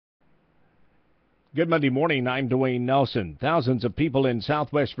Good Monday morning. I'm Dwayne Nelson. Thousands of people in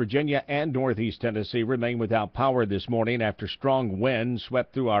southwest Virginia and northeast Tennessee remain without power this morning after strong winds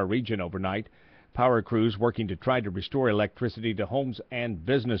swept through our region overnight. Power crews working to try to restore electricity to homes and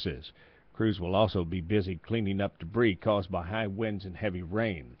businesses. Crews will also be busy cleaning up debris caused by high winds and heavy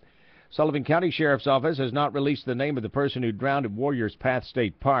rain. Sullivan County Sheriff's Office has not released the name of the person who drowned at Warriors Path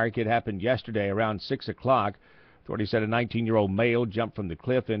State Park. It happened yesterday around 6 o'clock. Authorities said a 19-year-old male jumped from the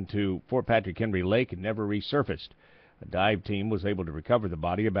cliff into Fort Patrick Henry Lake and never resurfaced. A dive team was able to recover the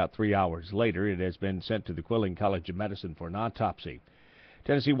body about 3 hours later. It has been sent to the Quillen College of Medicine for an autopsy.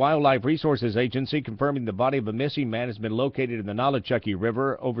 Tennessee Wildlife Resources Agency confirming the body of a missing man has been located in the Nolichucky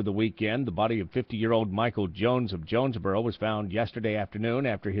River over the weekend. The body of 50-year-old Michael Jones of Jonesboro was found yesterday afternoon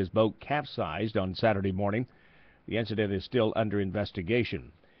after his boat capsized on Saturday morning. The incident is still under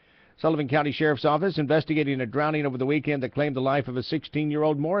investigation. Sullivan County Sheriff's Office investigating a drowning over the weekend that claimed the life of a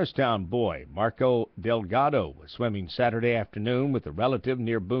 16-year-old Morristown boy. Marco Delgado was swimming Saturday afternoon with a relative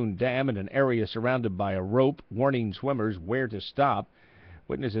near Boone Dam in an area surrounded by a rope warning swimmers where to stop.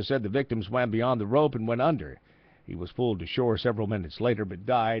 Witnesses said the victim swam beyond the rope and went under. He was pulled to shore several minutes later but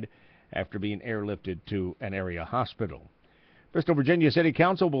died after being airlifted to an area hospital. Bristol, Virginia City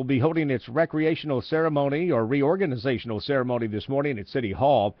Council will be holding its recreational ceremony or reorganizational ceremony this morning at City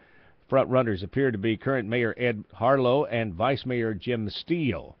Hall. Front runners appear to be current Mayor Ed Harlow and Vice Mayor Jim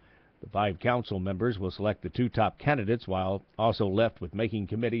Steele. The 5 council members will select the 2 top candidates while also left with making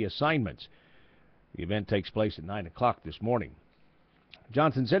committee assignments. The event takes place at 9 o'clock this morning.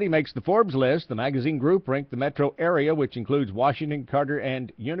 Johnson City makes the Forbes list. The magazine group ranked the metro area, which includes Washington, Carter,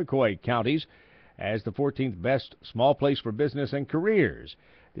 and Unicoi counties, as the 14th best small place for business and careers.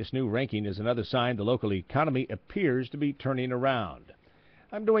 This new ranking is another sign the local economy appears to be turning around.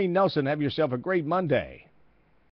 I'm Dwayne Nelson. Have yourself a great Monday.